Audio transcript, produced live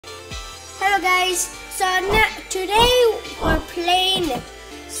Hello guys, so today we're playing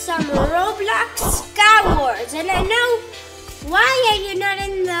some Roblox Skywars, and I know why are you not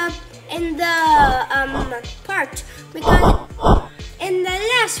in the part, because in the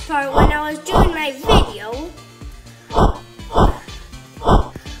last part when I was doing my video,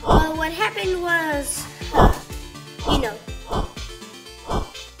 well, what happened was,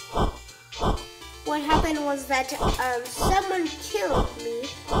 what happened was that someone killed me.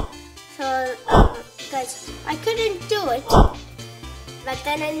 So, because I couldn't do it, but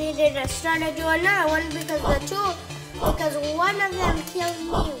then I needed to start to do another one because one of them killed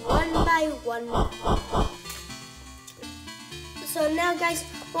me one by one. So now, guys,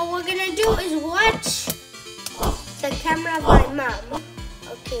 what we're gonna do is watch the camera of my mom.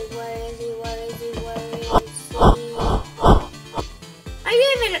 Okay, where is he? Are you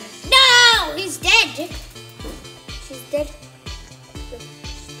even? No, he's dead. She's dead.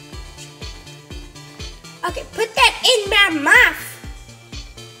 Okay, put that in my mouth.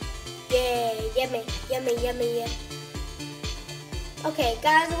 Yeah, yummy. Yeah. Okay,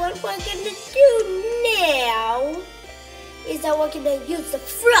 guys, what we're gonna do now is that we're gonna use the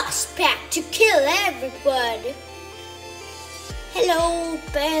frost pack to kill everybody. Hello,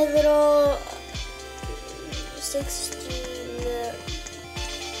 Pedro. 16.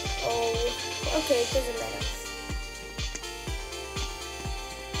 Okay, it doesn't matter.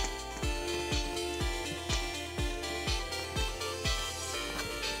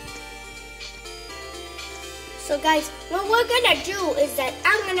 So guys, what we're gonna do is that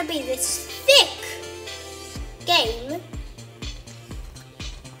I'm gonna be this thick game.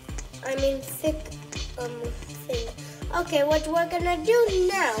 Thick thing. Okay, what we're gonna do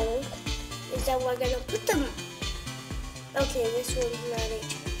now is that we're gonna put them. Okay, this one's not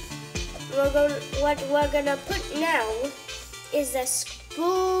it. What we're gonna put now is a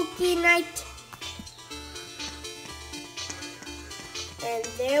spooky night, and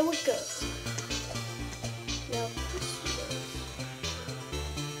there we go.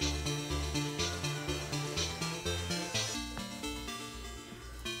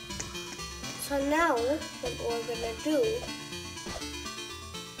 So now, what we're gonna do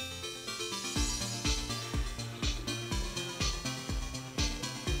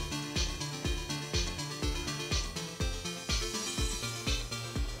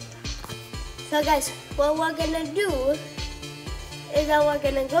So guys, what we're gonna do is that we're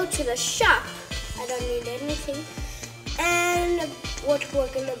gonna go to the shop. I don't need anything. And what we're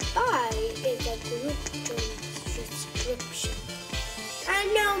gonna buy is a group subscription. I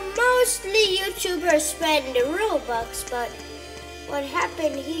know mostly YouTubers spend Robux, but what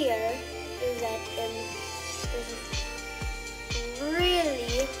happened here is that it's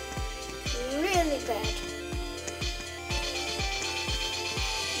really bad.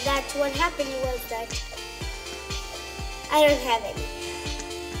 That's what happened was that I don't have any.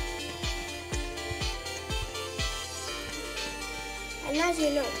 And as you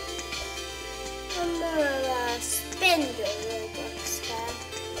know, I'm more of a spender Robux guy.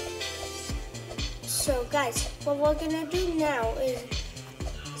 So guys, what we're gonna do now is,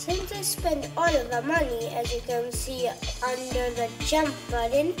 since I spend all of the money, as you can see under the jump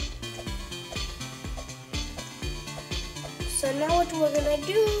button, so now what we're gonna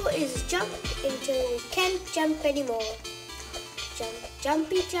do is jump until we can't jump anymore.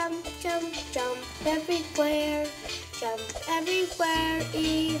 Jumpy jump everywhere. Jump everywhere,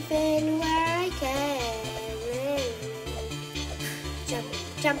 even where I can. Jump.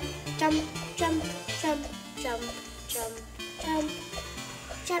 Jumpy jump. Jumpy.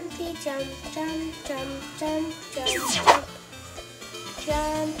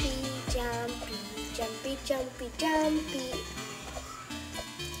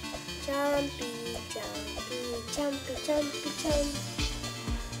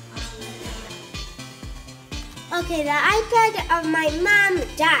 Okay, the iPad of my mom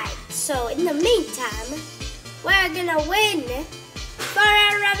died, so in the meantime, we're gonna win for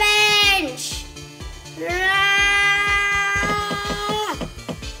a revenge!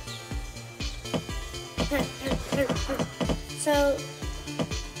 So,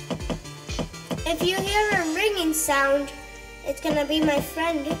 if you hear a ringing sound, it's gonna be my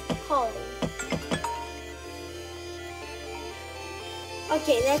friend calling.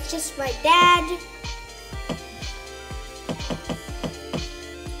 Okay, that's just my dad.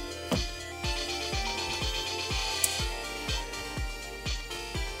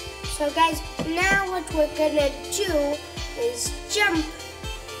 So guys, now what we're gonna do is jump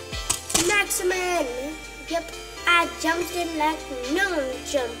maximum. Yep, I jumped in like no one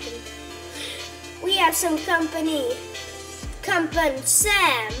jumping. We have some company.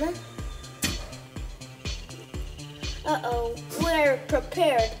 Sam. Uh-oh, we're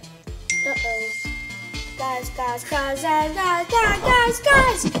prepared. Uh-oh.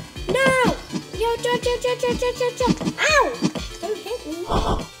 Guys. No! Yo. Ow! Don't hit me.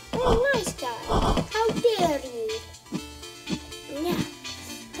 Oh, nice guy. How dare you? Yeah.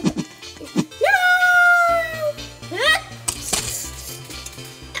 No!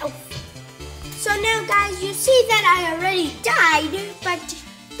 Ow. So now, guys, you see that I already died, but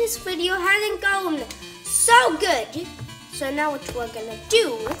this video hasn't gone so good. So now what we're gonna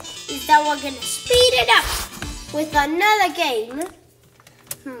do is that we're gonna speed it up with another game.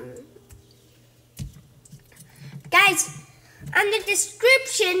 Guys, on the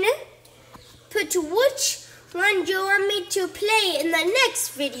description, put which one you want me to play in the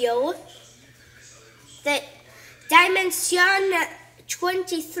next video. The Dimension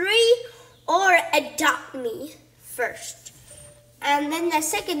 23 or Adopt Me first. And then the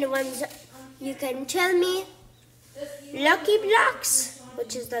second ones, you can tell me Lucky Blocks,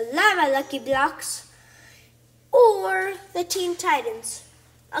 which is the Lava Lucky Blocks, or the Teen Titans.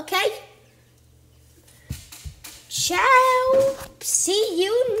 Okay? Ciao. See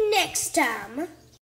you next time.